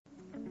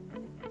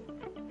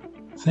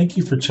Thank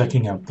you for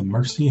checking out the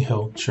Mercy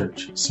Hill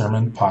Church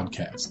Sermon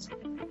Podcast.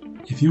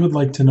 If you would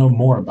like to know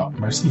more about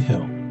Mercy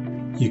Hill,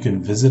 you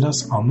can visit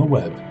us on the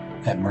web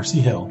at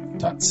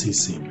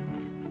mercyhill.cc.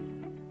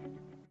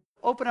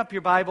 Open up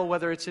your Bible,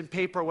 whether it's in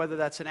paper or whether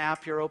that's an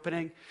app you're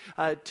opening,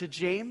 to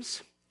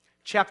James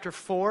chapter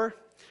 4.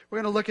 We're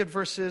going to look at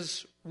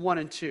verses 1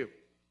 and 2.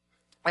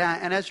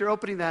 And as you're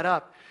opening that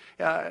up,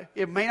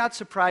 it may not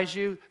surprise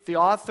you, the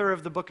author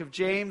of the book of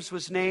James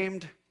was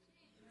named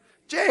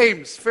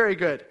James. Very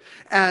good.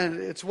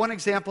 And it's one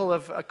example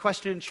of a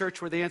question in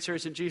church where the answer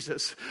isn't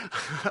Jesus.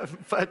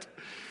 But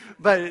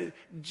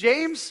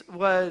James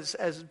was,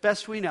 as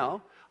best we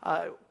know,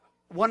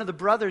 one of the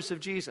brothers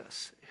of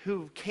Jesus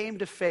who came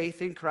to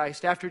faith in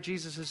Christ after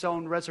Jesus'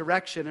 own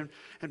resurrection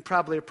and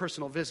probably a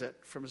personal visit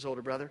from his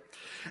older brother.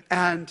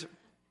 And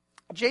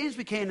James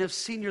became a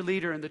senior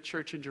leader in the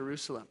church in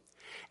Jerusalem.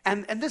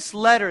 And this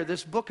letter,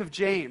 this book of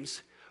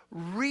James,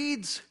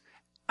 reads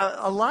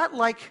a lot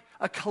like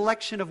a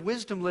collection of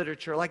wisdom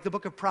literature, like the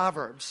book of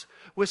Proverbs,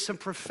 with some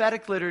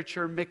prophetic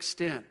literature mixed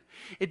in.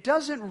 It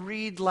doesn't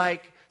read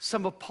like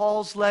some of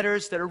Paul's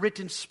letters that are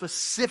written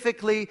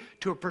specifically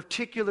to a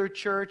particular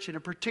church in a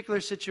particular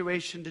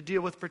situation to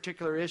deal with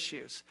particular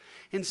issues.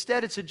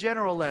 Instead, it's a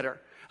general letter,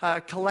 a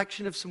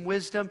collection of some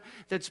wisdom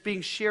that's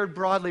being shared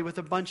broadly with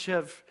a bunch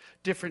of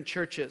different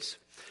churches.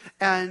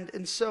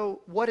 And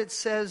so what it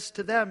says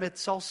to them,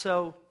 it's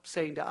also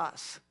saying to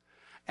us.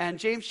 And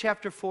James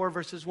chapter 4,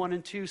 verses 1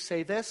 and 2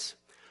 say this: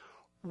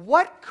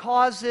 "What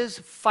causes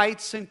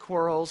fights and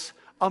quarrels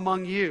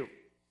among you?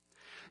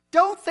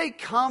 Don't they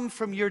come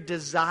from your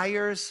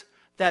desires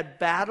that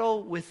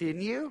battle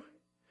within you?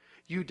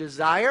 You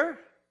desire,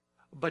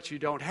 but you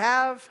don't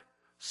have,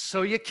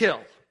 so you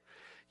kill.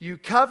 You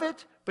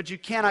covet, but you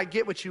cannot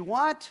get what you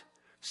want,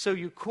 so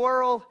you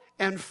quarrel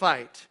and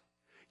fight.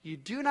 You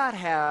do not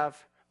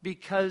have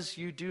because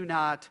you do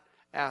not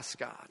ask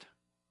God."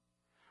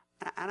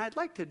 And I'd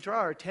like to draw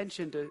our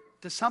attention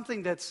to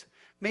something that's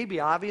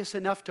maybe obvious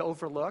enough to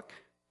overlook.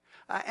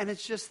 And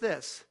it's just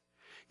this.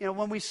 You know,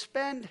 when we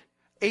spend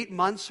 8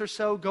 months or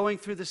so going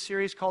through the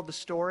series called The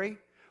Story,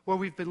 where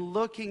we've been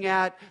looking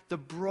at the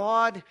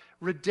broad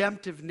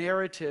redemptive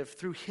narrative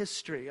through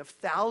history of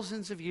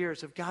thousands of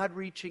years of God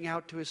reaching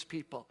out to his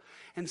people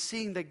and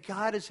seeing that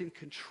God is in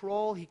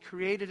control. He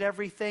created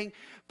everything,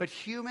 but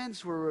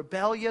humans were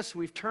rebellious.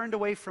 We've turned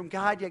away from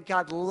God, yet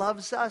God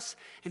loves us,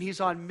 and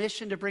he's on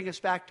mission to bring us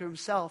back to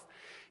himself.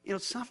 You know,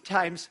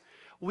 sometimes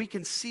we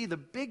can see the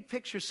big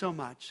picture so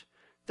much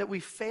that we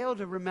fail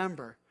to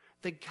remember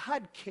that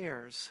God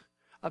cares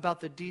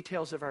about the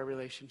details of our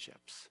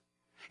relationships.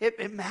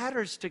 It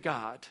matters to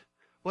God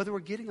whether we're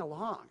getting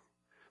along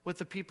with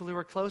the people who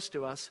are close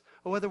to us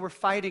or whether we're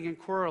fighting and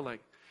quarreling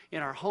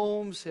in our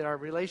homes, in our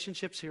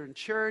relationships here in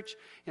church,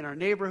 in our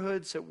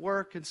neighborhoods, at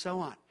work, and so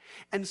on.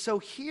 And so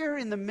here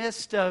in the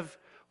midst of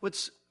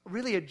what's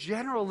really a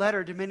general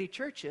letter to many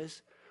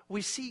churches,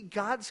 we see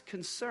God's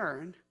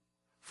concern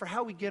for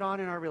how we get on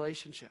in our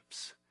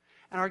relationships.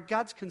 And our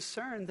God's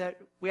concern that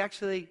we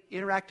actually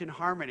interact in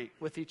harmony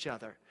with each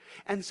other.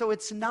 And so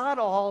it's not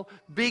all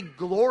big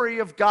glory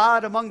of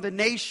God among the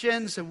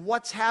nations and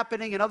what's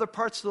happening in other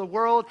parts of the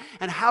world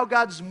and how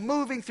God's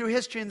moving through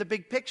history in the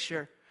big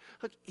picture.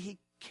 Look, he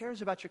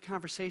cares about your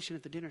conversation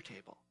at the dinner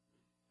table.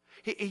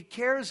 He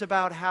cares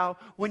about how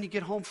when you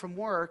get home from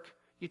work,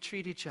 you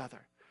treat each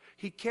other.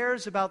 He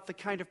cares about the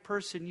kind of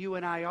person you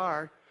and I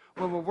are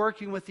when we're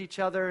working with each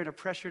other in a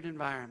pressured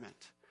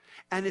environment.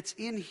 And it's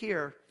in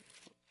here.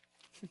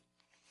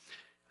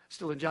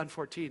 Still in John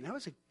 14. That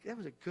was a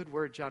good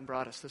word John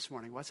brought us this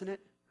morning, wasn't it?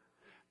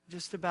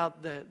 Just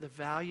about the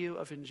value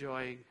of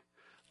enjoying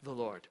the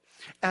Lord.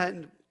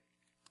 And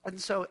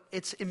so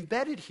it's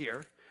embedded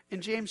here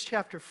in James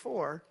chapter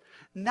 4,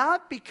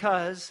 not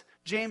because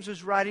James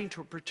was writing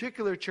to a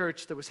particular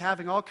church that was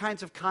having all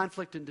kinds of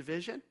conflict and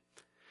division,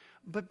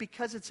 but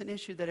because it's an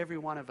issue that every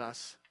one of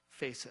us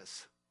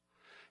faces.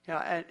 You know,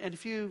 and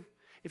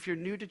if you're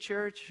new to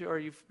church or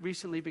you've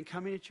recently been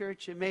coming to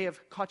church, it may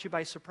have caught you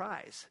by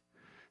surprise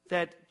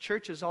that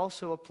church is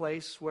also a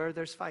place where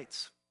there's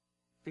fights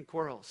and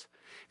quarrels.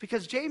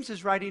 Because James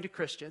is writing to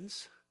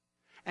Christians,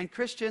 and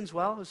Christians,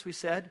 well, as we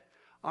said,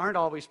 aren't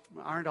all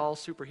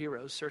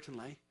superheroes,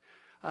 certainly.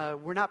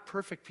 We're not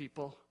perfect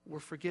people. We're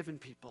forgiven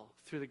people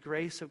through the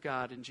grace of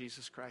God in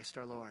Jesus Christ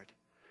our Lord.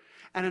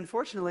 And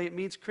unfortunately, it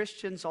means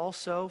Christians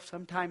also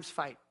sometimes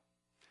fight.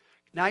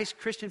 Nice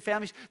Christian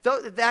families.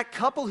 Though that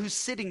couple who's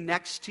sitting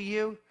next to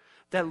you,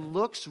 that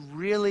looks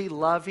really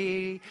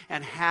lovey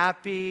and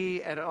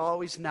happy and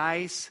always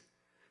nice,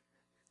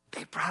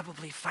 they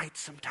probably fight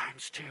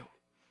sometimes too.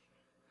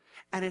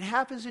 And it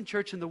happens in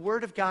church, and the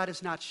Word of God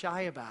is not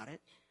shy about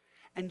it.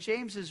 And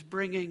James is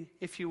bringing,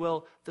 if you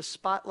will, the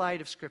spotlight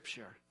of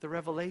Scripture, the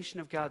revelation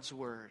of God's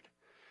Word,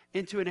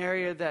 into an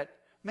area that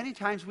many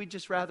times we'd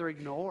just rather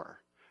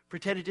ignore,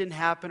 pretend it didn't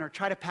happen, or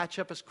try to patch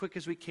up as quick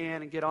as we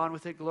can and get on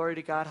with it. Glory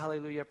to God,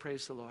 hallelujah,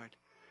 praise the Lord.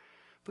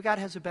 But God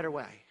has a better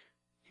way.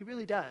 He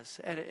really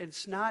does. And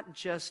it's not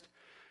just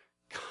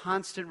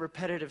constant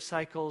repetitive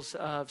cycles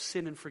of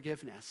sin and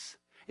forgiveness.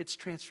 it's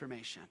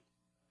transformation.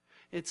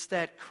 It's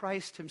that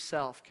Christ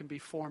himself can be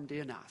formed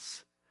in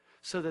us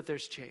so that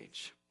there's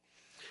change.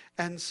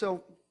 And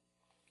so,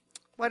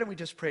 why don't we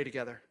just pray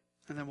together,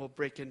 and then we'll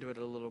break into it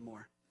a little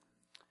more.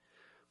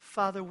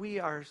 Father, we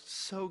are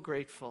so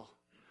grateful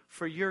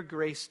for your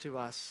grace to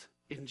us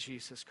in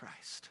Jesus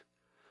Christ.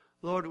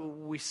 Lord,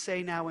 we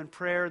say now in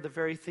prayer the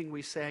very thing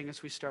we sang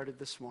as we started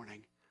this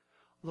morning.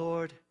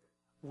 Lord,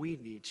 we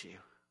need you.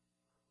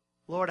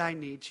 Lord, I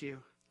need you.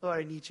 Lord,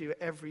 I need you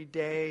every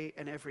day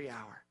and every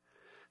hour.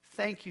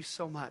 Thank you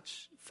so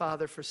much,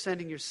 Father, for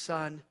sending your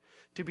Son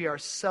to be our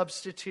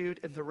substitute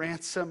and the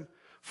ransom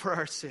for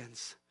our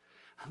sins.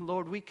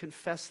 Lord, we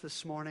confess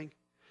this morning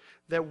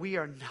that we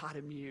are not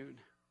immune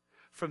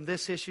from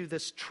this issue,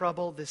 this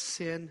trouble, this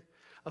sin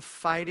of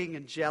fighting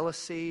and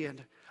jealousy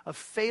and of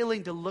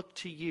failing to look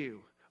to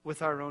you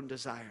with our own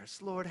desires.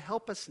 Lord,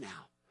 help us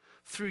now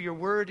through your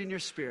word and your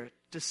spirit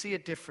to see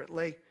it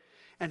differently,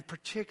 and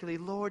particularly,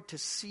 Lord, to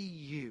see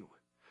you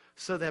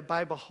so that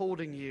by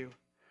beholding you,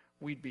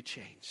 we'd be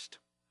changed.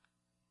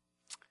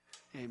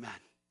 Amen.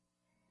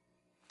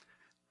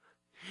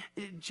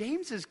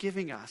 James is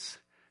giving us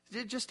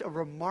just a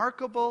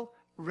remarkable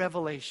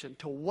revelation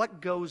to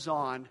what goes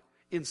on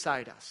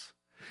inside us.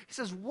 He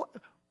says,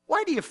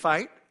 why do you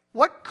fight?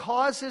 What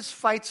causes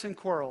fights and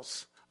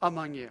quarrels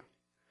among you?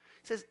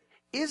 He says,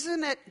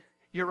 isn't it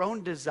your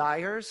own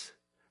desires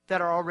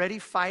that are already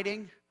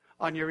fighting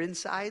on your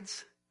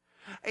insides?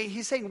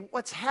 He's saying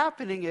what's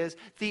happening is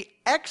the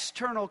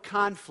external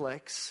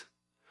conflicts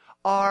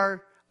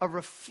are a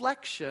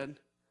reflection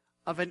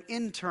of an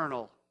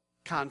internal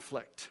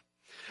conflict.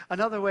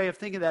 Another way of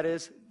thinking that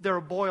is they're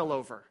a boil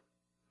over.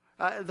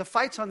 The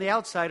fights on the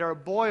outside are a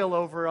boil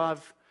over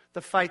of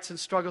the fights and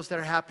struggles that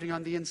are happening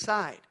on the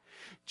inside.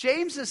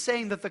 James is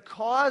saying that the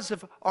cause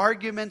of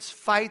arguments,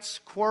 fights,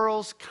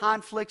 quarrels,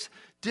 conflicts,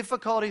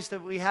 difficulties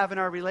that we have in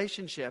our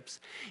relationships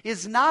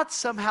is not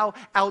somehow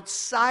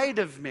outside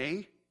of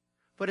me,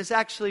 but is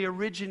actually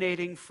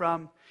originating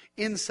from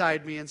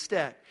inside me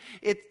instead.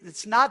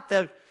 It's not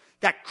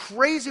that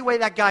crazy way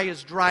that guy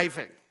is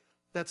driving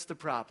that's the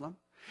problem.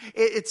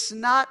 It's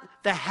not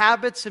the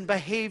habits and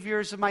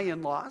behaviors of my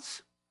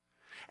in-laws.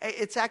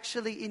 It's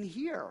actually in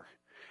here.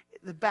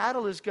 The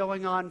battle is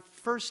going on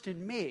first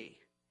in me.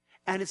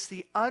 And it's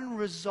the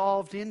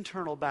unresolved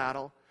internal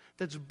battle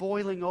that's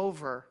boiling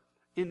over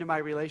into my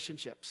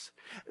relationships.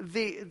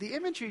 The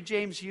imagery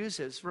James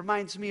uses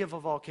reminds me of a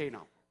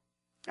volcano.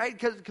 Right?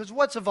 Because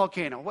what's a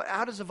volcano?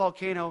 How does a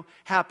volcano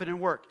happen and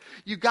work?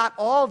 You got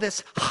all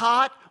this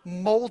hot,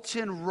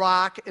 molten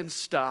rock and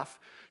stuff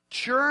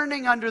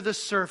churning under the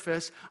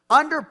surface,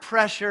 under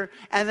pressure,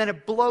 and then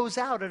it blows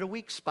out at a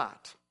weak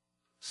spot.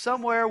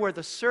 Somewhere where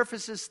the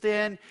surface is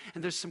thin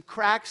and there's some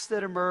cracks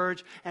that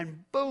emerge,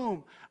 and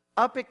boom,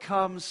 up it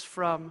comes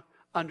from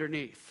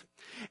underneath.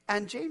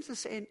 And James is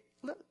saying,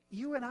 look,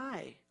 you and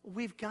I,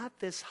 we've got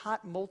this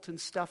hot molten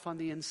stuff on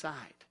the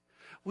inside.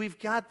 We've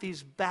got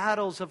these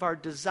battles of our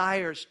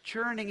desires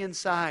churning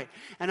inside.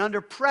 And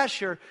under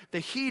pressure, the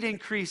heat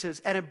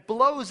increases and it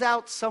blows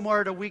out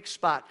somewhere at a weak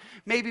spot.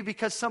 Maybe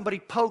because somebody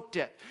poked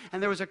it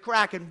and there was a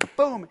crack and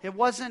boom, it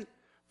wasn't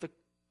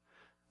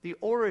the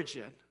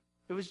origin.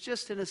 It was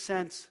just, in a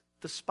sense,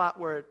 the spot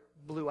where it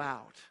blew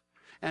out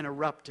and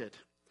erupted.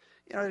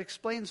 You know, it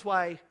explains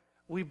why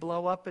we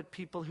blow up at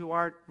people who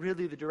aren't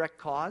really the direct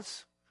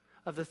cause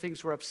of the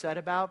things we're upset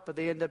about, but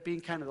they end up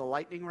being kind of the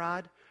lightning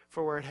rod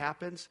for where it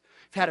happens.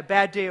 If you had a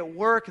bad day at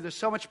work and there's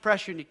so much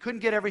pressure and you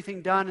couldn't get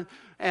everything done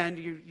and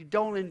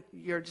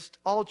you're just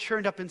all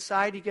churned up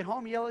inside, you get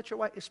home, you yell at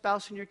your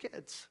spouse and your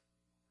kids.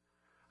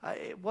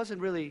 It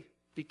wasn't really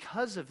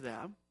because of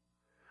them,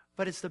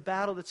 but it's the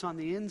battle that's on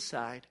the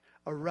inside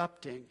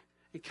erupting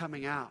and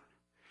coming out.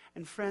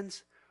 And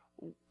friends,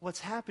 what's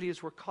happening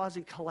is we're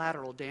causing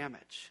collateral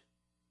damage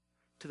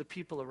to the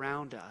people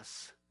around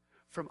us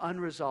from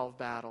unresolved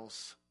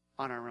battles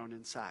on our own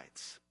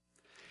insides.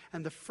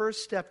 And the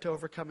first step to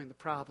overcoming the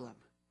problem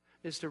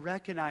is to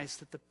recognize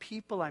that the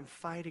people I'm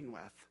fighting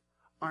with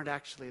aren't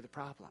actually the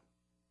problem.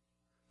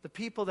 The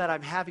people that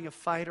I'm having a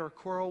fight or a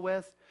quarrel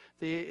with,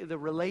 the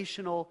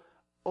relational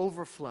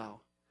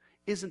overflow,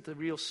 isn't the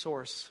real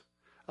source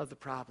of the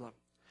problem.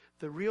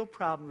 The real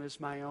problem is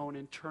my own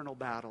internal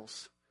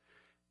battles.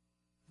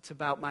 It's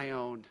about my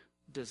own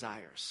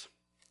desires.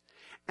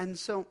 And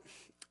so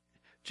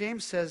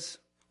James says,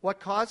 what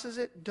causes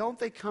it? Don't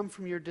they come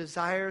from your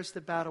desires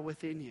that battle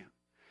within you?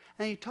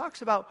 And he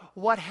talks about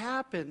what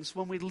happens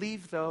when we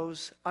leave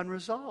those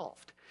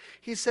unresolved.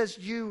 He says,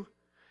 you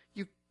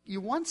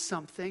want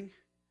something,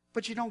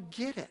 but you don't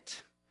get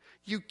it.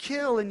 You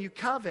kill and you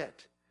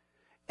covet,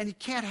 and you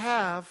can't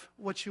have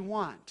what you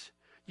want.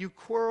 You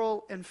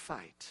quarrel and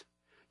fight.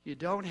 You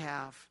don't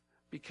have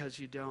because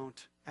you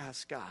don't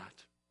ask God.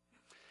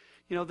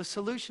 You know, the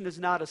solution is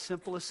not as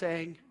simple as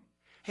saying,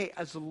 hey,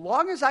 as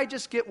long as I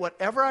just get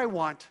whatever I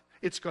want,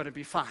 it's going to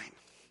be fine.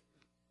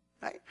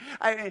 Right?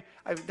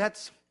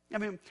 I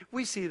mean,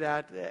 we see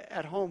that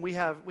at home. We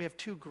have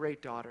two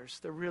great daughters.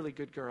 They're really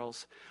good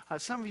girls.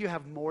 Some of you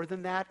have more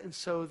than that, and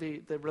so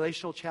the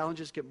relational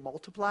challenges get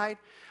multiplied.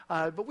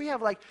 But we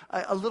have like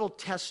a little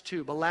test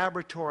tube, a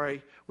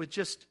laboratory with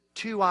just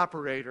two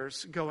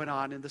operators going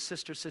on in the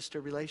sister-sister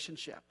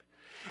relationship.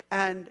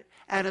 And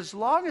as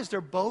long as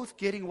they're both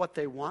getting what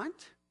they want,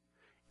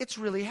 it's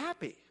really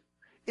happy.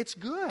 It's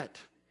good.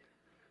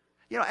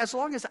 You know, as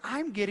long as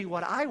I'm getting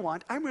what I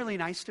want, I'm really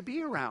nice to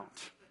be around.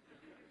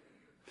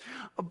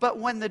 But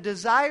when the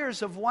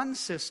desires of one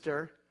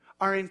sister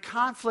are in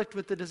conflict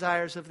with the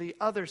desires of the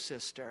other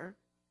sister,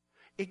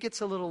 it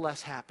gets a little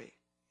less happy.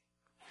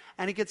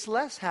 And it gets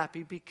less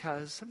happy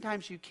because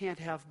sometimes you can't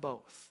have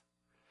both.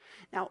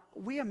 Now,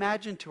 we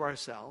imagine to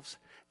ourselves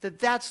that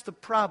that's the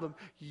problem.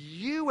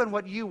 You and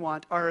what you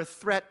want are a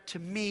threat to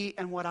me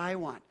and what I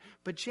want.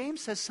 But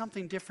James says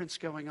something different's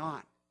going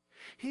on.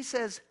 He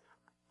says,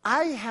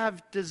 I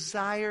have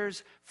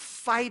desires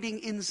fighting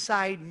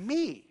inside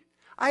me.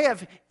 I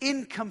have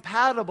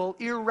incompatible,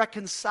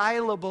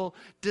 irreconcilable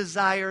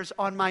desires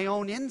on my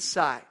own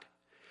inside.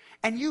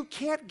 And you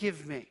can't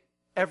give me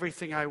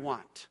everything I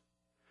want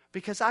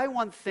because I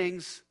want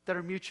things that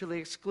are mutually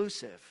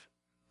exclusive,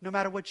 no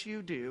matter what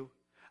you do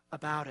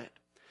about it.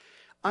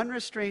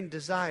 Unrestrained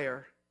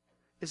desire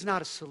is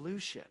not a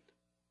solution.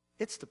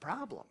 It's the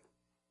problem.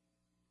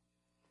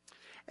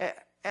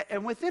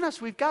 And within us,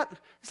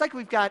 it's like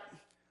we've got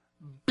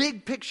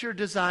big picture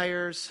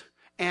desires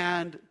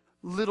and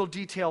little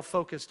detail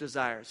focused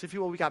desires. If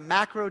you will, we got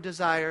macro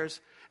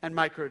desires and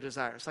micro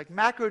desires. Like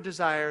macro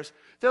desires,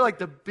 they're like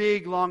the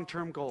big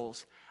long-term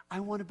goals. I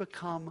want to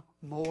become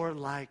more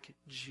like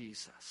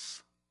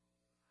Jesus.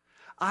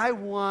 I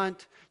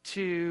want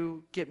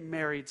to get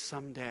married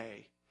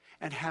someday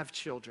and have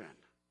children.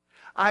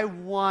 I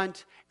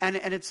want, and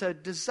it's a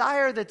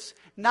desire that's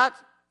not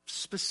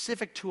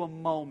specific to a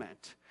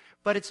moment,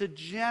 but it's a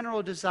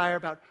general desire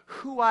about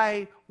who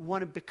I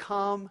want to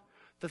become,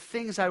 the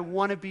things I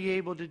want to be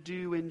able to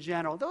do in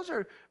general. Those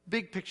are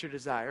big picture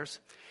desires.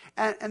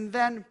 And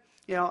then,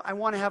 you know, I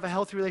want to have a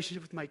healthy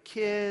relationship with my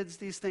kids,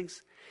 these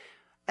things.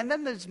 And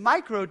then there's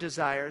micro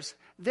desires.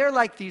 They're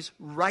like these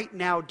right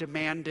now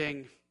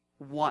demanding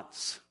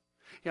wants.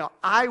 You know,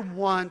 I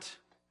want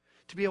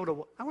to be able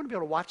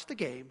to watch the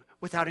game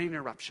without any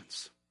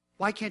interruptions.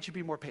 Why can't you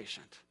be more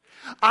patient?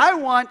 I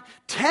want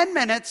 10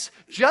 minutes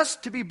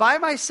just to be by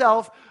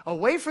myself,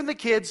 away from the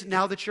kids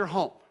now that you're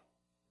home.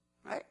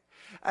 Right?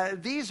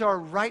 These are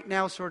right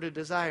now sort of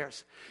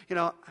desires. You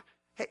know,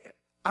 hey,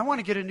 I want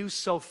to get a new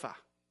sofa.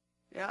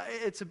 Yeah,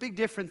 it's a big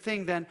different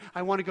thing than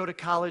I want to go to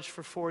college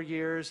for 4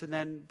 years and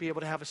then be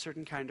able to have a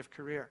certain kind of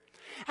career.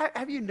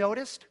 Have you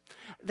noticed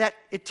that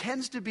it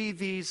tends to be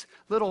these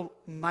little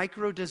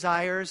micro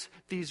desires,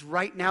 these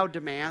right now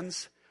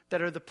demands,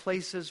 that are the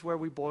places where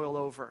we boil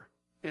over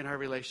in our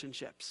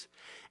relationships?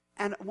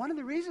 And one of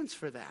the reasons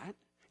for that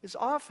is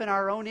often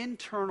our own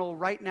internal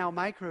right now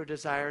micro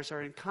desires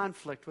are in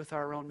conflict with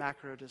our own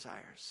macro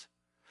desires.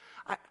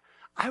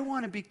 I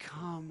want to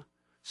become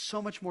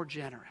so much more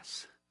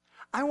generous.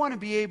 I want to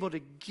be able to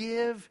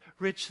give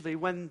richly.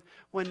 When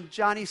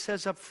Johnny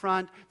says up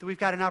front that we've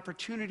got an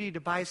opportunity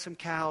to buy some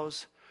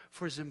cows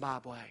for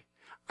Zimbabwe,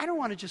 I don't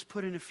want to just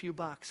put in a few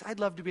bucks. I'd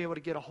love to be able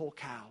to get a whole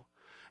cow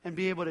and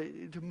be able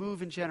to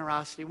move in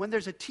generosity. When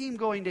there's a team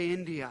going to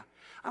India,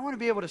 I want to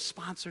be able to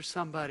sponsor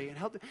somebody and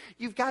help them.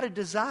 You've got a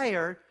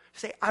desire to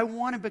say, I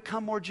want to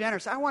become more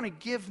generous. I want to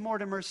give more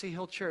to Mercy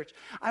Hill Church.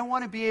 I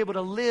want to be able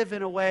to live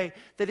in a way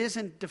that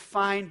isn't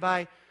defined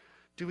by,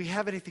 do we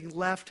have anything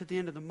left at the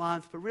end of the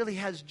month, but really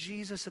has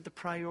Jesus at the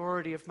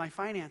priority of my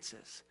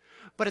finances.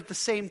 But at the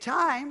same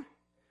time,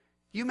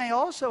 you may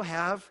also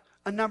have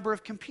a number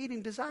of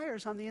competing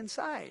desires on the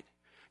inside.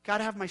 Got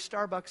to have my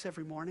Starbucks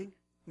every morning,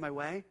 my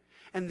way.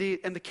 And the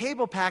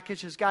cable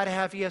package has got to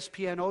have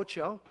ESPN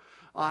Ocho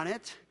on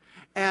it.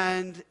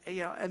 And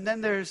and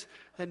then there's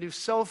a new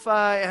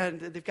sofa,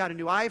 and they've got a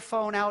new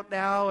iPhone out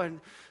now,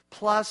 and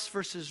plus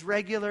versus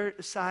regular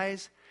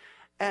size.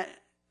 And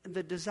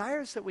the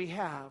desires that we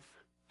have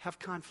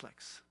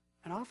conflicts,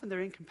 and often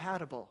they're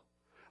incompatible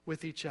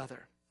with each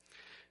other.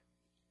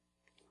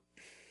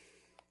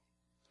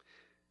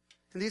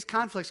 And these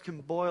conflicts can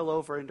boil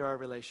over into our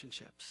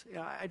relationships.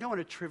 I don't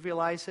want to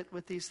trivialize it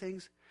with these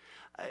things,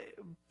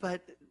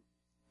 but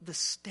the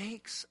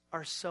stakes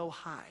are so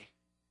high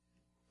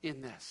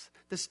in this.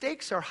 The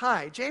stakes are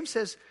high. James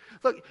says,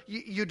 look,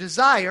 you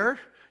desire,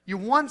 you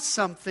want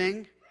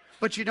something,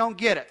 but you don't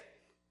get it.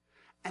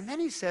 And then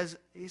he says,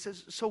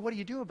 so what do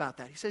you do about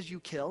that? He says, you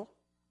kill.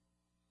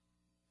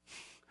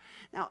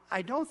 Now,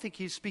 I don't think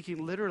he's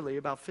speaking literally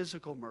about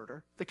physical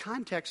murder. The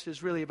context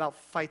is really about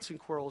fights and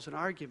quarrels and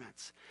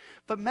arguments.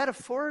 But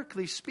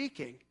metaphorically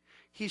speaking,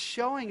 he's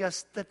showing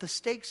us that the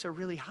stakes are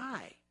really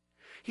high.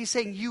 He's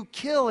saying, you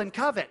kill and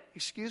covet.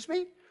 Excuse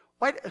me?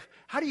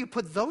 How do you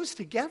put those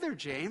together,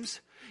 James?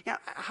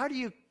 How do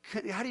you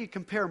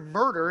compare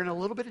murder and a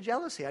little bit of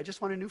jealousy? I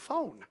just want a new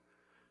phone.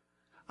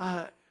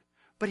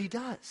 But he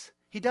does.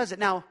 He does it.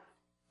 Now,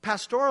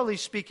 pastorally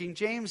speaking,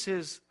 James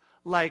is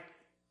like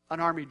an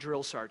army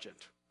drill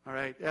sergeant. all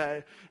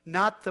right?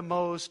 Not the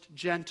most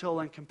gentle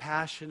and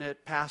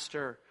compassionate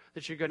pastor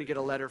that you're going to get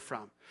a letter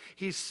from.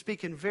 He's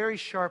speaking very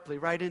sharply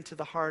right into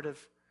the heart of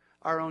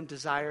our own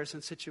desires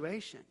and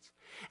situations.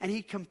 And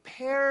he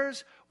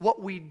compares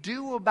what we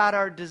do about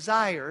our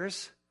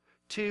desires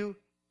to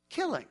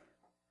killing.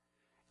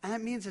 And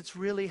that means it's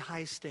really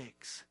high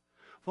stakes.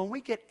 When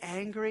we get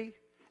angry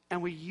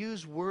and we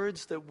use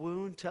words that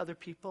wound to other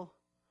people,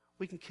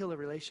 we can kill a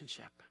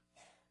relationship.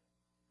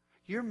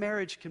 Your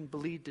marriage can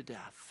bleed to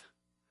death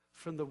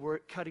from the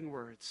cutting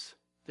words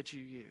that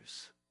you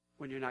use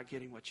when you're not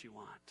getting what you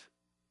want.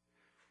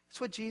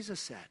 That's what Jesus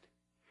said.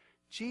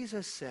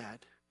 Jesus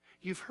said,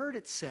 you've heard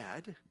it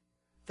said,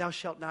 thou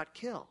shalt not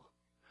kill.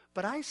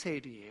 But I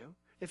say to you,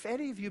 if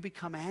any of you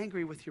become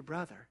angry with your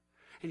brother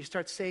and you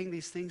start saying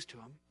these things to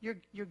him,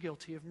 you're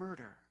guilty of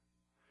murder.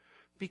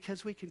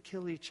 Because we can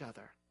kill each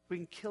other. We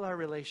can kill our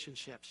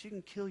relationships. You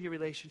can kill your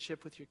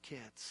relationship with your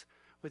kids,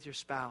 with your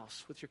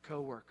spouse, with your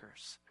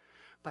coworkers,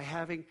 by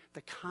having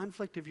the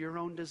conflict of your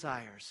own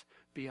desires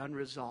be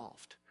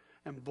unresolved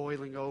and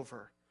boiling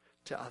over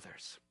to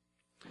others.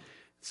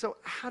 So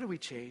how do we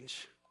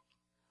change?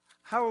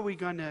 How are we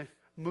going to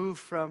move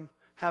from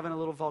having a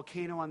little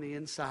volcano on the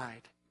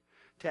inside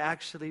to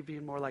actually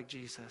being more like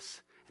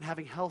Jesus and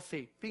having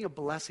healthy, being a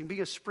blessing,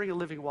 being a spring of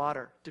living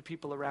water to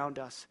people around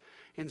us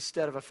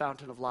instead of a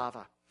fountain of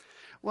lava?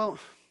 Well,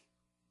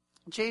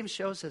 James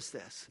shows us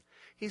this.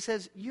 He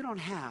says, you don't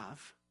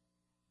have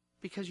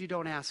because you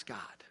don't ask God.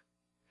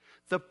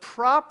 The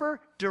proper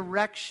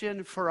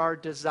direction for our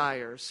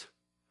desires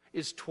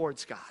is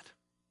towards God.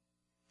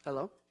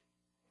 Hello?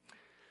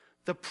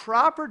 The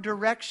proper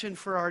direction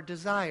for our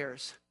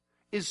desires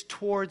is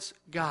towards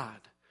God.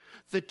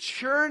 The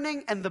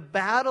churning and the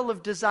battle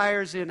of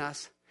desires in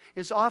us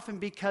is often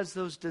because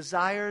those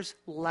desires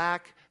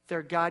lack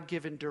their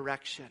God-given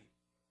direction.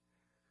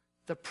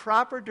 The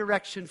proper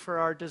direction for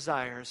our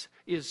desires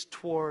is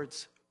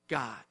towards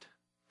God.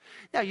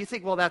 Now you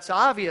think, well, that's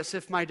obvious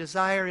if my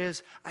desire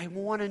is, I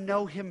want to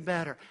know Him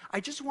better. I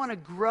just want to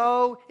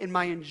grow in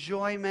my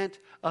enjoyment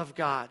of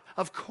God.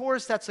 Of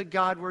course, that's a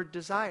Godward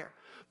desire.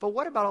 But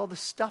what about all the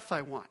stuff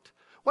I want?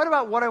 What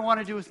about what I want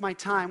to do with my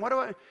time?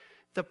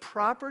 The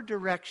proper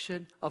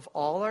direction of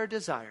all our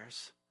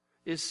desires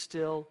is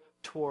still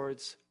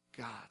towards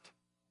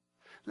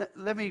God.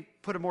 Let me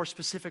put a more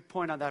specific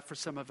point on that for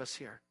some of us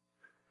here.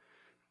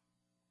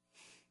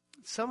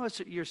 Some of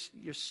us,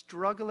 you're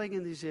struggling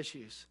in these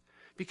issues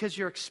because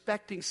you're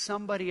expecting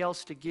somebody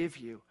else to give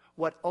you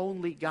what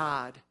only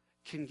God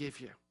can give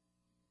you.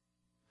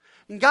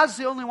 And God's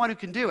the only one who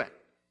can do it.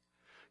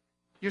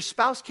 Your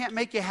spouse can't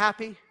make you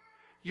happy.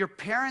 Your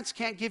parents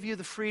can't give you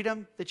the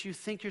freedom that you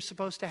think you're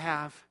supposed to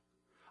have.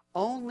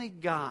 Only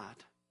God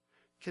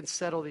can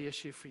settle the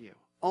issue for you.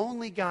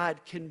 Only God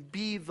can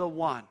be the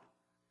one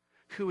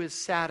who is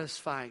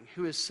satisfying,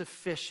 who is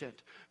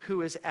sufficient,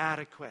 who is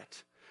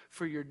adequate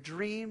for your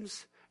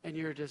dreams and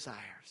your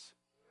desires.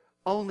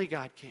 Only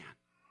God can.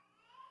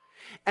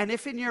 And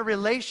if in your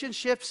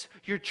relationships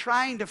you're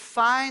trying to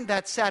find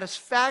that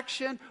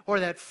satisfaction or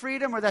that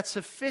freedom or that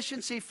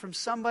sufficiency from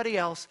somebody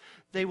else,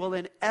 they will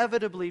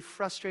inevitably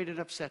frustrate and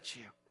upset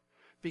you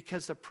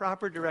because the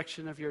proper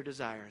direction of your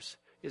desires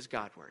is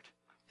Godward.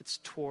 It's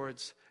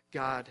towards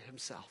God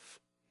Himself.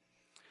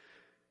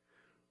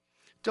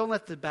 Don't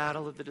let the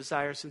battle of the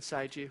desires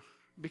inside you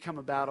become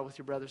a battle with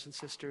your brothers and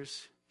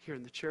sisters here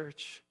in the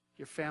church,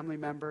 your family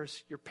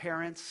members, your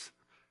parents,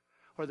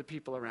 or the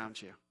people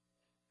around you.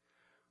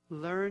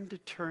 Learn to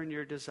turn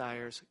your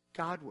desires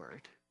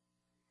Godward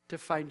to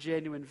find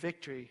genuine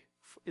victory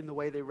in the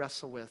way they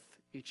wrestle with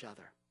each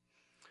other.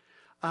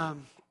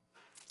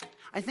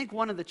 I think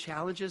one of the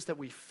challenges that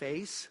we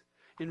face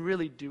in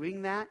really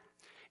doing that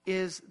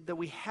is that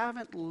we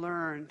haven't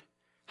learned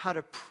how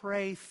to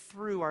pray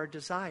through our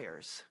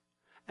desires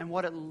and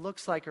what it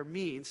looks like or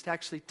means to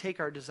actually take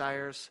our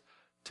desires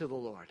to the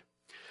Lord.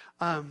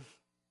 My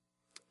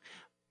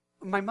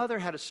mother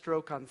had a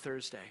stroke on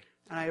Thursday.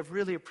 And I have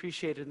really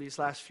appreciated in these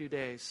last few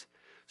days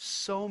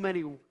so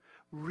many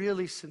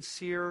really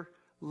sincere,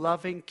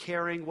 loving,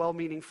 caring,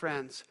 well-meaning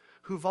friends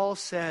who've all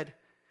said,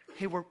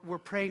 hey, we're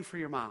praying for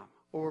your mom,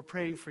 or we're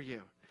praying for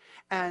you.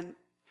 And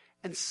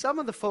some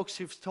of the folks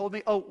who've told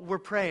me, oh, we're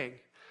praying.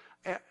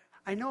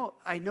 I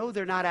know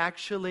they're not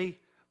actually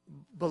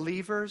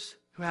believers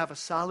who have a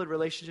solid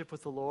relationship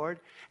with the Lord.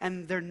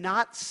 And they're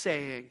not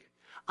saying,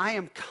 I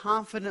am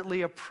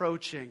confidently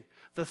approaching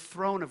the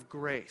throne of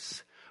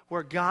grace,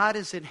 where God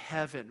is in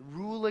heaven,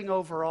 ruling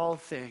over all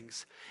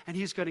things, and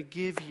He's going to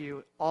give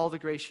you all the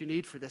grace you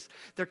need for this.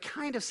 They're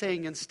kind of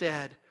saying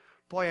instead,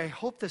 boy, I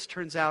hope this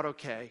turns out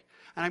okay,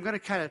 and I'm going to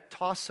kind of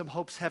toss some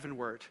hopes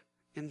heavenward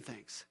in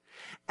things.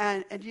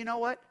 And you know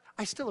what?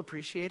 I still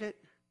appreciate it.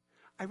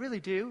 I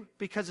really do,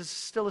 because it's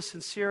still a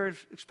sincere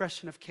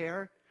expression of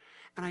care,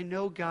 and I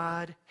know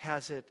God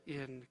has it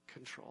in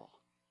control.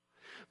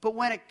 But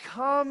when it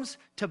comes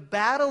to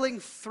battling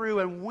through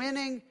and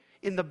winning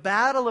in the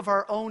battle of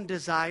our own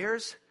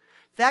desires,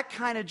 that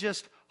kind of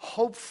just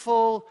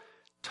hopeful,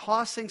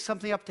 tossing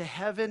something up to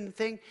heaven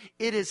thing,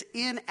 it is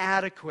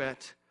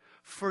inadequate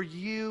for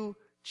you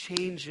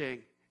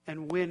changing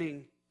and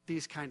winning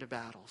these kind of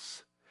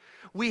battles.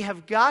 We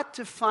have got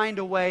to find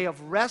a way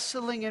of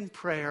wrestling in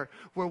prayer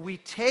where we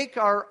take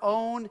our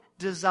own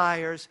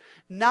desires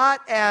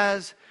not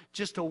as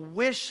just a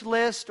wish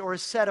list or a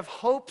set of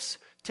hopes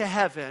to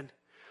heaven,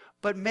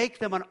 but make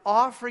them an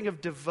offering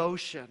of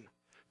devotion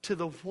to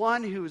the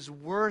one who is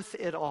worth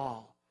it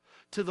all,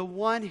 to the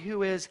one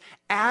who is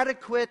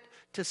adequate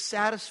to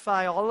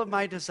satisfy all of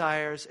my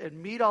desires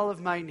and meet all of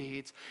my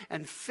needs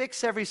and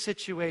fix every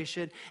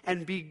situation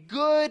and be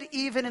good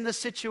even in the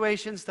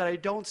situations that I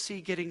don't see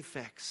getting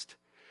fixed.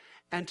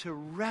 And to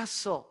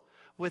wrestle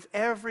with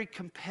every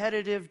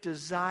competitive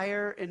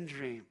desire and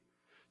dream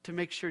to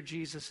make sure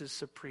Jesus is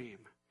supreme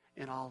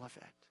in all of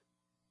it.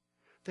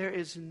 There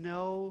is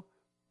no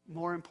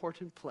more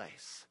important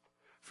place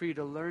for you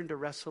to learn to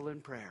wrestle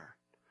in prayer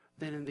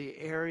than in the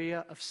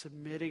area of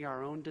submitting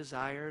our own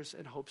desires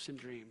and hopes and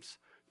dreams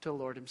to the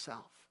Lord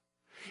himself.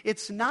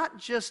 It's not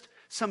just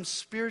some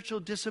spiritual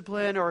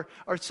discipline or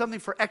something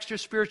for extra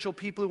spiritual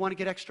people who want to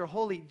get extra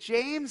holy.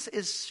 James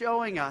is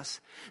showing us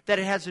that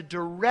it has a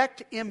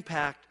direct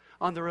impact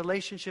on the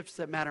relationships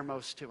that matter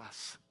most to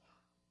us.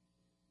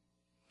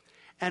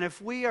 And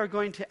if we are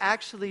going to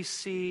actually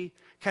see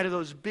kind of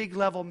those big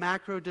level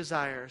macro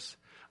desires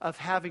of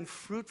having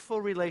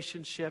fruitful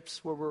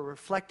relationships where we're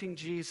reflecting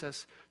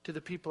Jesus to the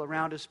people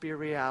around us be a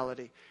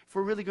reality, if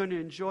we're really going to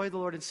enjoy the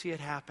Lord and see it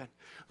happen,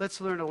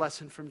 let's learn a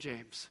lesson from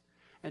James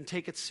and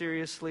take it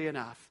seriously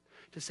enough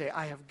to say,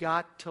 I have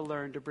got to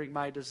learn to bring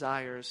my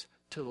desires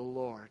to the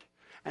Lord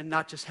and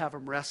not just have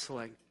them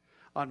wrestling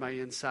on my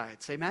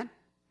insides. Amen?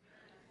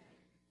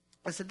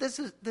 I said, this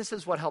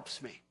is what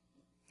helps me.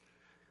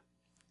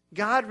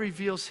 God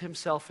reveals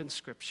himself in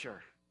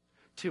Scripture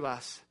to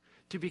us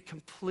to be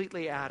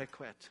completely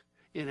adequate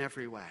in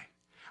every way.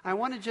 I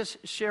want to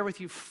just share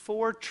with you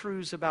 4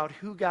 truths about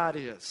who God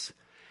is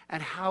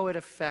and how it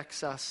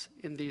affects us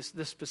in this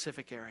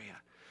specific area.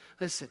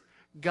 Listen,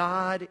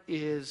 God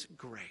is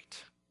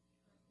great.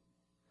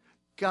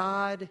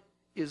 God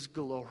is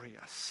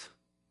glorious.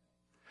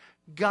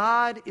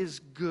 God is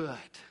good.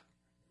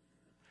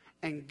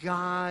 And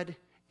God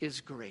is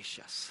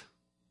gracious.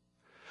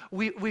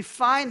 We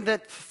find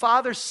that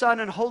Father, Son,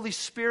 and Holy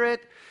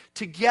Spirit,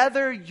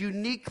 together,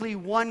 uniquely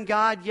one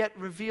God, yet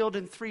revealed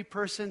in 3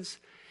 persons,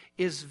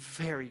 is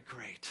very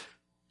great.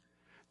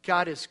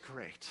 God is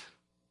great.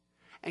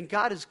 And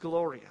God is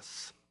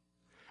glorious.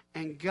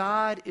 And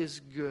God is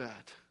good.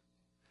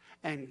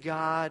 And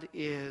God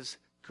is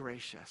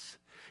gracious.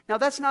 Now,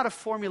 that's not a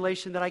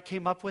formulation that I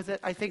came up with it.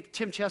 I think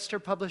Tim Chester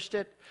published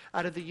it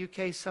out of the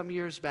UK some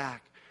years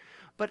back.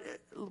 But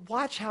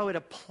watch how it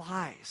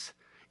applies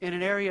in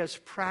an area as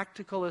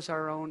practical as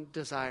our own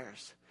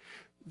desires.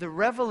 The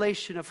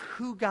revelation of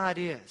who God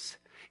is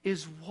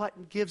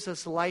what gives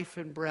us life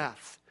and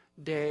breath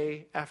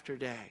day after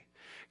day.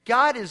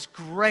 God is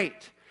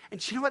great. And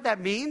do you know what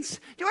that means?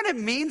 Do you know what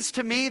it means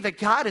to me that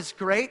God is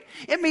great?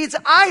 It means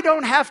I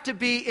don't have to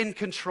be in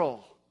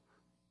control.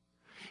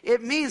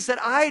 It means that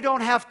I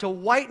don't have to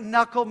white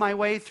knuckle my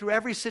way through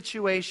every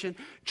situation,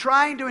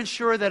 trying to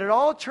ensure that it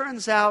all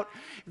turns out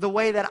the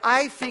way that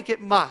I think it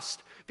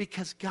must,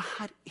 because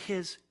God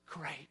is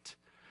great.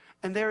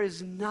 And there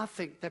is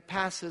nothing that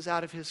passes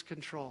out of his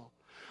control.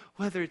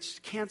 Whether it's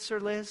cancer,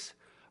 Liz,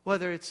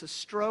 whether it's a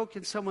stroke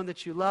in someone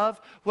that you love,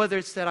 whether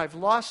it's that I've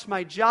lost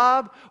my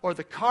job, or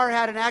the car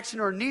had an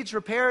accident or needs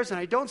repairs and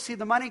I don't see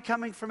the money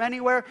coming from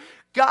anywhere,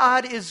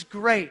 God is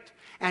great.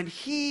 And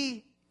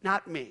he,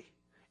 not me,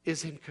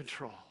 is in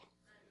control.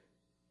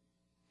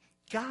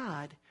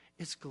 God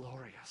is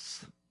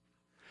glorious.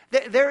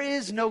 There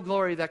is no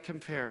glory that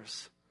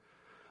compares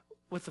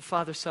with the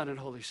Father, Son, and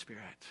Holy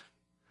Spirit.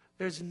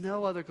 There's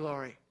no other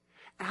glory.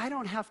 And I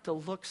don't have to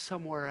look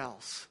somewhere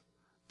else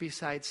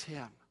besides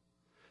him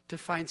to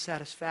find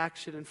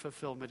satisfaction and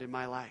fulfillment in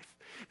my life.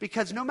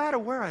 Because no matter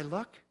where I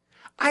look,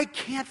 I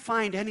can't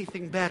find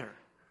anything better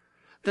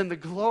than the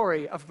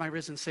glory of my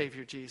risen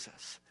Savior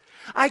Jesus.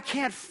 I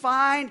can't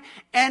find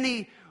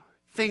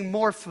anything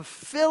more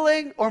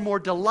fulfilling or more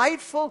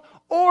delightful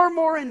or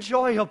more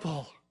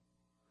enjoyable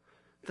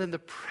than the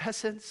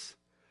presence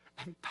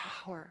and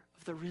power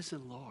of the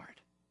risen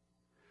Lord,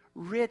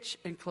 rich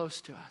and close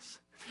to us.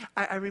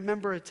 I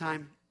remember a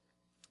time,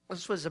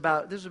 this was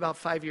about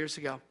 5 years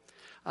ago,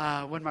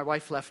 when my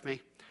wife left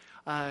me.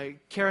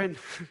 Karen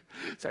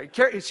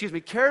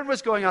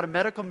was going on a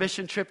medical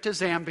mission trip to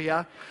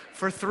Zambia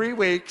for 3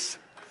 weeks.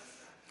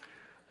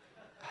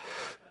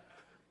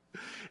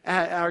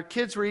 Our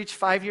kids were each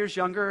 5 years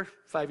younger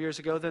 5 years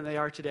ago than they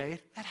are today.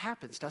 That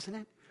happens, doesn't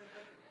it?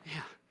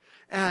 Yeah.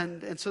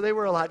 And so they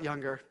were a lot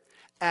younger.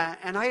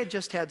 And I had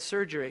just had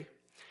surgery.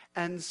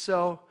 And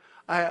so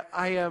I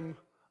am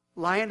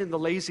lying in the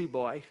lazy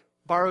boy,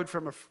 borrowed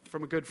from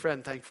a good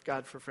friend, thank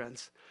God for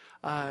friends.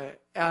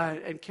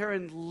 And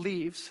Karen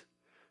leaves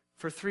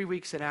for 3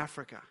 weeks in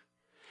Africa.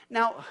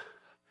 Now,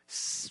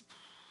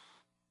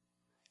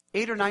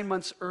 8 or 9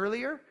 months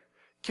earlier,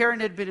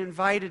 Karen had been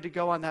invited to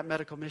go on that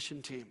medical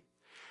mission team.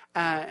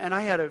 And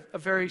I had a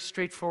very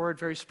straightforward,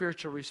 very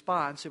spiritual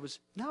response. It was,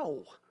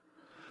 no,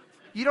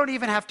 You don't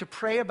even have to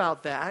pray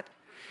about that.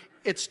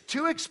 It's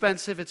too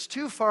expensive. It's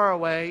too far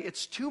away.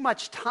 It's too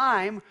much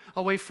time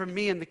away from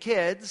me and the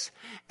kids.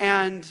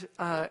 And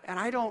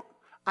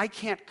I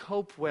can't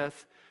cope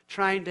with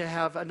trying to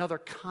have another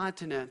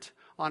continent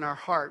on our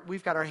heart.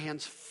 We've got our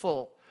hands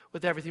full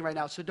with everything right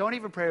now. So don't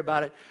even pray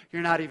about it.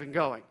 You're not even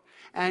going.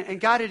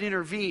 And God had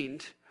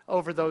intervened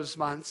over those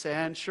months.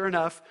 And sure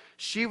enough,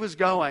 she was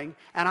going.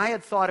 And I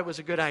had thought it was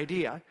a good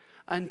idea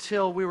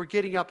until we were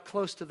getting up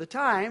close to the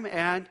time.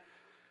 And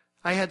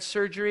I had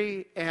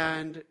surgery,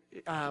 and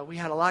we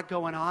had a lot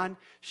going on.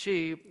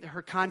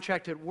 Her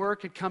contract at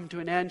work had come to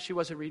an end. She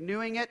wasn't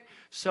renewing it.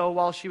 So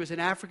while she was in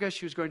Africa,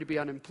 she was going to be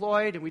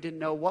unemployed, and we didn't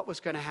know what was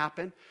going to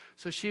happen.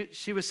 So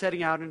she was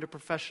setting out into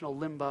professional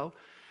limbo.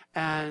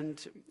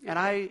 And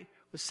I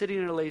was sitting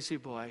in a lazy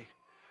boy,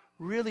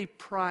 really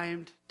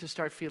primed to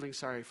start feeling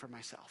sorry for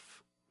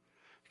myself.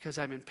 Because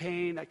I'm in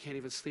pain. I can't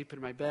even sleep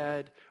in my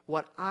bed.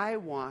 What I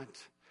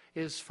want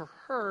is for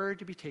her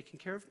to be taking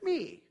care of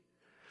me.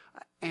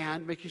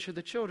 And making sure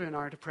the children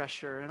aren't a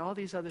pressure and all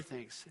these other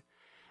things.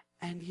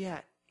 And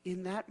yet,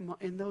 in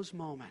those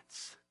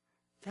moments,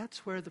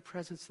 that's where the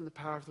presence and the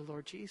power of the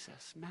Lord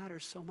Jesus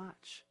matters so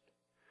much.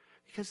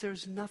 Because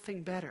there's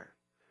nothing better.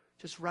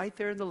 Just right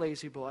there in the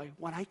lazy boy,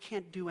 when I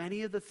can't do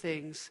any of the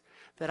things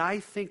that I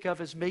think of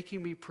as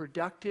making me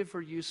productive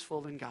or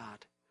useful in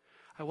God.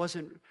 I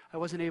wasn't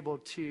able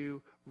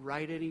to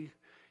write any,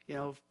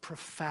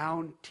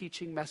 profound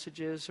teaching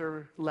messages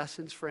or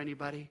lessons for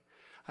anybody.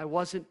 I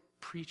wasn't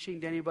preaching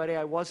to anybody.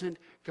 I wasn't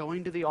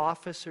going to the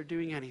office or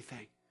doing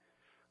anything.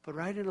 But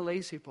right in a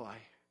lazy boy,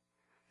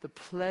 the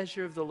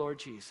pleasure of the Lord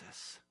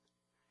Jesus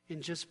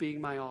in just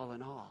being my all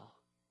in all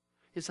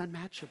is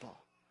unmatchable.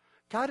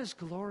 God is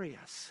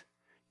glorious.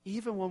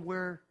 Even when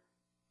we're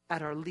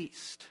at our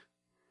least,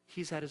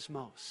 He's at His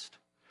most.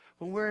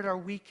 When we're at our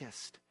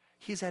weakest,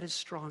 He's at His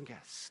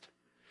strongest.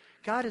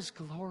 God is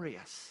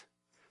glorious.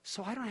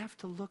 So I don't have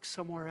to look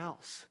somewhere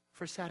else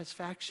for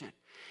satisfaction.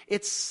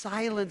 It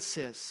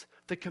silences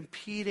the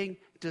competing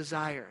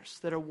desires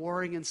that are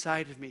warring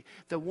inside of me,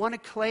 that want to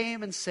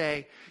claim and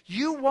say,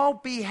 you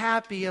won't be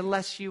happy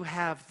unless you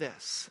have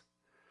this.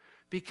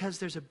 Because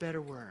there's a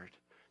better word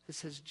that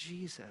says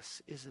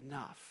Jesus is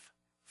enough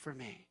for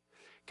me.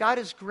 God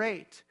is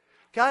great.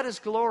 God is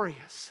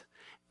glorious.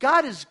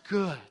 God is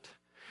good.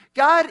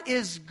 God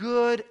is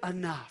good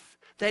enough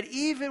that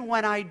even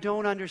when I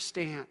don't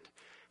understand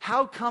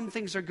how come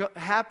things are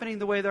happening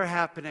the way they're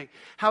happening,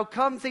 how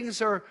come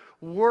things are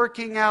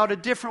working out a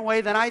different way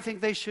than I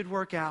think they should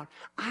work out,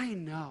 I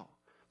know.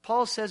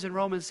 Paul says in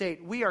Romans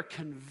 8, we are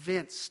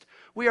convinced,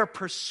 we are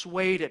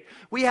persuaded,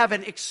 we have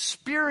an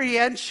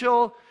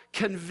experiential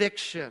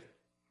conviction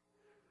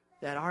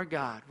that our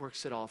God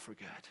works it all for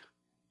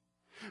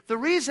good. The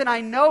reason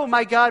I know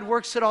my God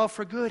works it all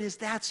for good is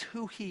that's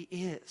who He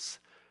is,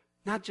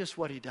 not just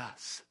what He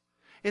does.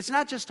 It's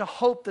not just a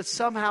hope that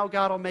somehow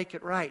God will make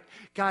it right.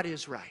 God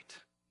is right.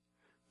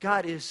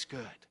 God is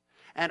good.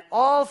 And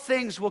all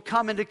things will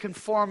come into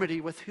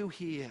conformity with who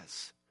He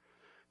is.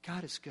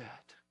 God is good.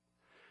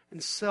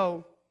 And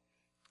so,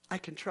 I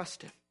can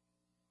trust Him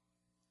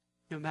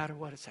no matter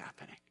what is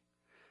happening.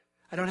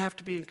 I don't have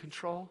to be in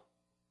control.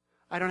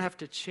 I don't have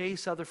to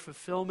chase other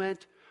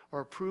fulfillment or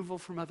approval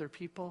from other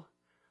people.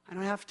 I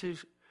don't have to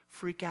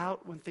freak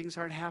out when things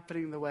aren't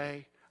happening the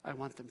way I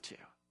want them to.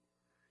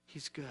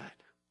 He's good.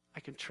 I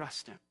can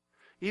trust Him.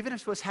 Even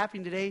if what's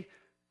happening today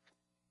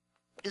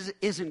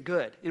isn't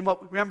good.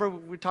 Remember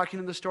we were talking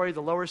in the story, the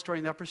lower story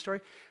and the upper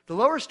story? The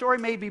lower story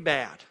may be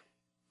bad.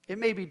 It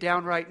may be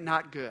downright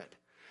not good.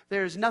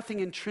 There is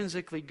nothing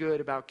intrinsically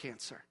good about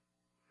cancer.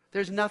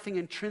 There's nothing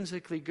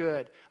intrinsically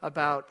good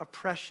about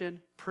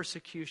oppression,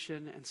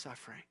 persecution, and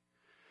suffering.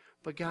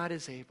 But God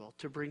is able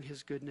to bring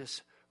His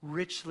goodness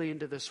richly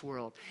into this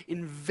world,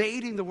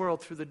 invading the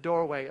world through the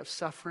doorway of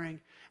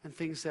suffering and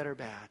things that are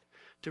bad,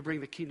 to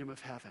bring the kingdom of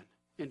heaven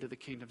into the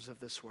kingdoms of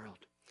this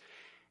world.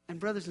 And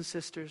brothers and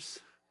sisters,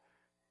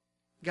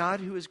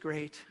 God who is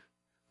great,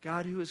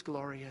 God who is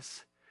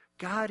glorious,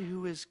 God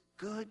who is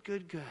good,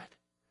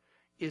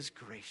 is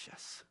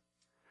gracious.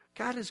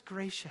 God is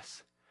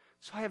gracious,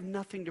 so I have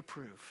nothing to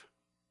prove.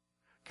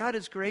 God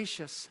is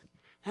gracious.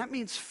 That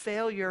means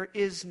failure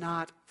is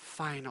not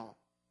final.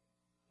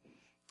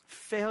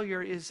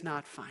 Failure is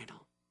not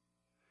final.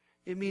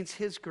 It means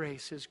His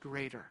grace is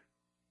greater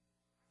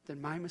than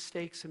my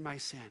mistakes and my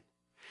sin.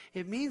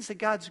 It means that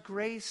God's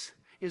grace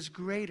is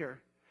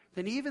greater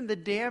than even the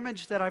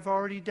damage that I've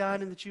already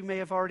done and that you may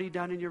have already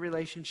done in your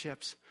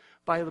relationships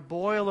by the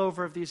boil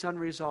over of these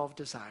unresolved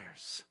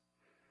desires.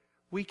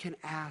 We can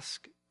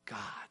ask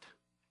God.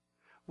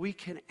 We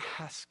can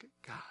ask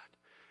God.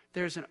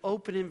 There's an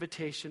open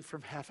invitation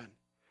from heaven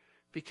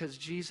because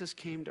Jesus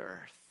came to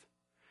earth.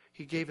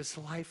 He gave His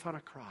life on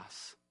a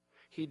cross.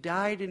 He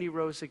died and He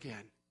rose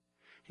again.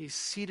 He's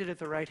seated at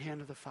the right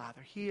hand of the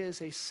Father. He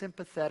is a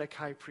sympathetic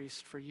high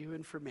priest for you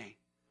and for me,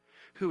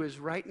 who is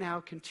right now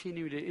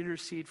continuing to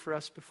intercede for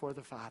us before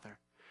the Father.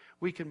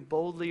 We can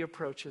boldly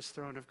approach His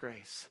throne of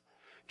grace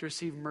to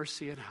receive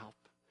mercy and help,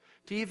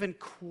 to even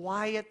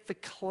quiet the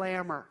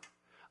clamor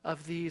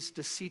of these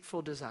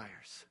deceitful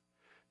desires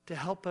to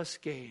help us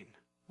gain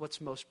what's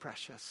most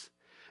precious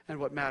and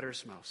what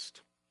matters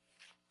most.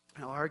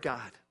 Now, our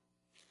God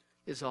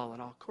is all in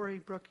all. Corey,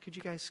 Brooke, could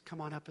you guys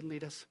come on up and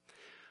lead us?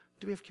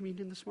 Do we have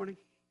communion this morning?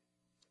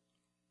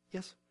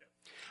 Yes?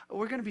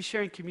 We're going to be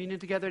sharing communion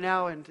together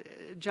now, and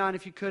John,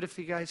 if you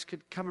guys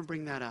could come and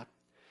bring that up.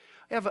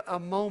 We have a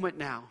moment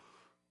now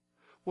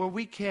where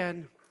we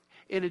can,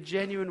 in a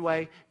genuine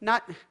way,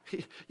 not,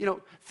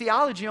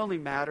 theology only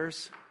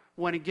matters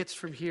when it gets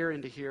from here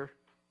into here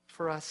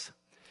for us.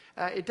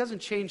 It doesn't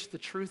change the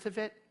truth of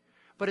it,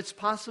 but it's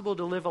possible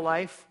to live a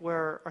life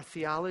where our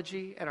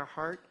theology and our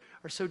heart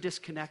are so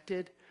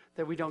disconnected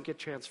that we don't get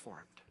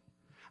transformed.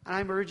 And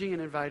I'm urging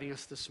and inviting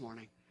us this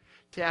morning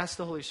to ask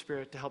the Holy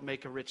Spirit to help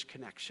make a rich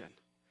connection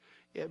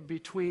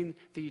between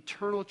the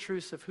eternal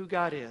truths of who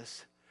God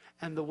is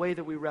and the way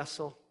that we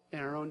wrestle in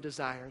our own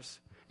desires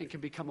and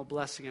can become a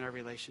blessing in our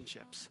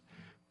relationships.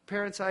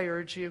 Parents, I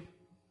urge you,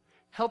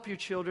 help your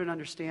children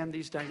understand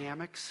these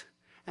dynamics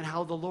and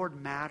how the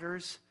Lord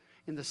matters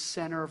in the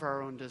center of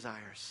our own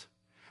desires.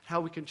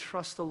 How we can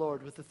trust the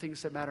Lord with the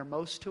things that matter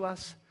most to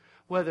us,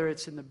 whether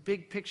it's in the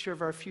big picture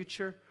of our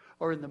future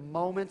or in the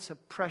moments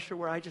of pressure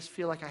where I just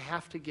feel like I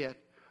have to get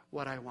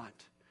what I want.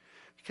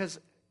 Because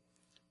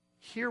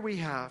here we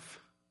have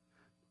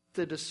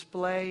the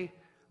display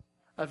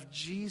of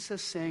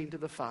Jesus saying to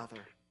the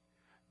Father,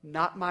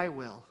 not my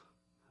will,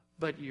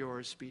 but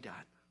yours be done.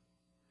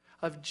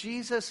 Of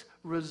Jesus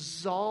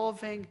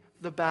resolving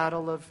the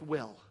battle of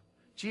will.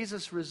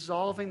 Jesus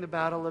resolving the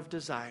battle of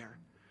desire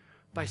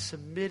by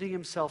submitting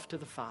himself to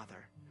the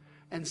Father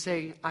and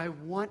saying, I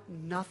want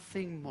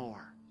nothing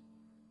more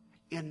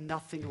and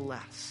nothing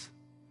less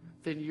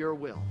than your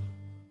will,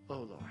 O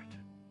Lord.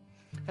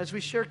 As we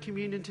share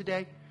communion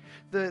today,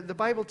 the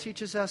Bible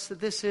teaches us that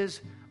this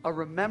is a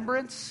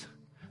remembrance,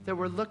 that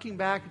we're looking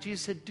back.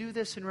 Jesus said, do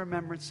this in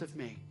remembrance of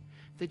me.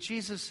 That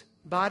Jesus'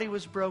 body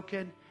was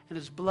broken and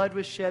his blood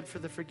was shed for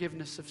the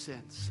forgiveness of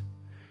sins.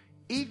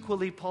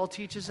 Equally, Paul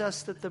teaches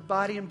us that the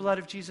body and blood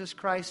of Jesus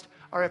Christ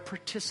are a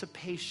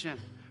participation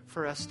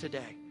for us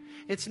today.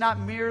 It's not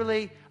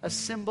merely a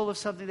symbol of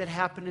something that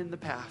happened in the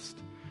past.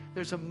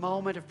 There's a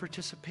moment of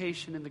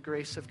participation in the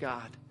grace of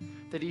God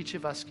that each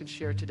of us can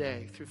share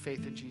today through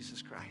faith in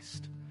Jesus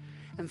Christ.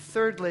 And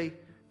thirdly,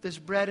 this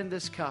bread and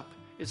this cup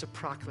is a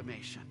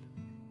proclamation.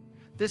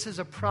 This is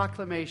a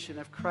proclamation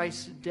of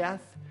Christ's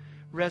death,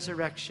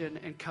 resurrection,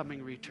 and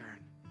coming return.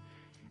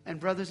 And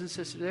brothers and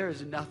sisters, there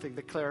is nothing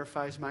that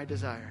clarifies my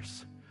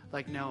desires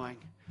like knowing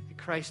that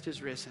Christ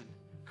is risen,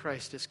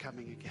 Christ is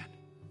coming again.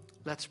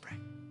 Let's pray.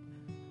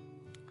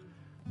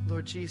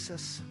 Lord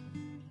Jesus,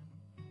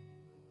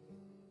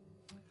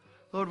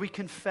 Lord, we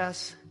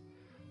confess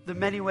the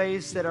many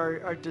ways that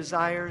our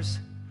desires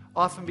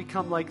often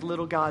become like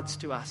little gods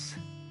to us,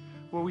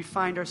 where we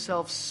find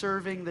ourselves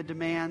serving the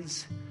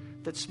demands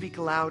that speak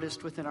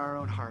loudest within our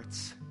own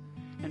hearts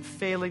and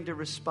failing to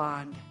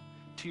respond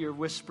to your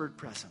whispered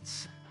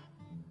presence.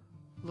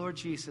 Lord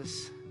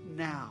Jesus,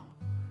 now,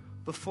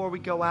 before we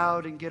go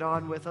out and get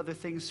on with other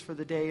things for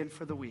the day and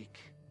for the week,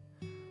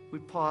 we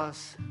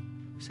pause,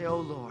 say, oh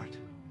Lord,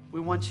 we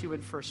want you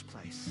in first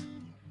place.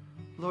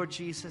 Lord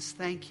Jesus,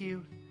 thank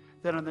you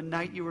that on the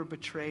night you were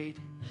betrayed,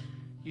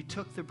 you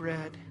took the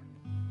bread,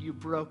 you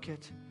broke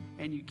it,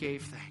 and you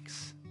gave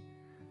thanks.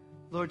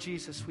 Lord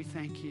Jesus, we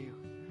thank you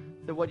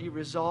that what you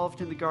resolved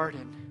in the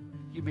garden,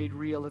 you made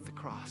real at the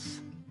cross.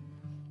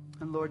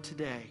 And Lord,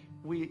 today,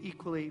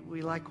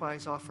 we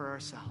likewise offer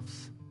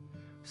ourselves.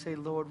 Say,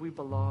 Lord, we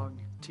belong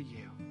to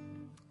you.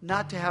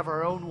 Not to have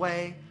our own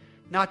way,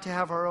 not to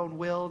have our own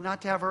will,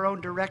 not to have our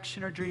own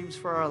direction or dreams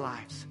for our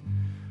lives,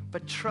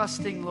 but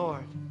trusting,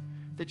 Lord,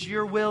 that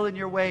your will and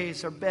your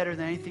ways are better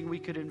than anything we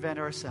could invent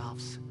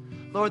ourselves.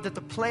 Lord, that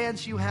the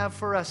plans you have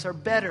for us are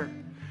better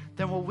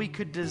than what we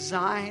could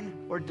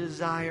design or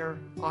desire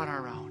on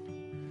our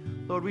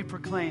own. Lord, we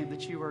proclaim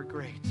that you are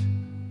great,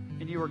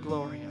 and you are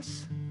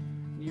glorious,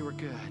 and you are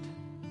good,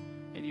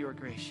 and you are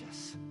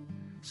gracious.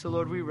 So,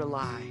 Lord, we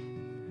rely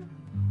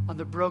on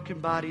the broken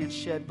body and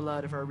shed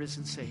blood of our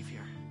risen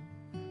Savior.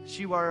 That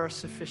you are our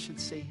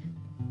sufficiency,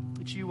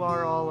 that you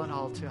are all in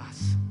all to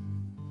us.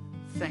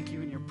 Thank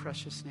you in your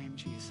precious name,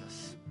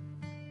 Jesus.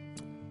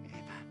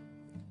 Amen.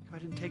 Go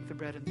ahead and take the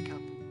bread and the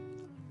cup.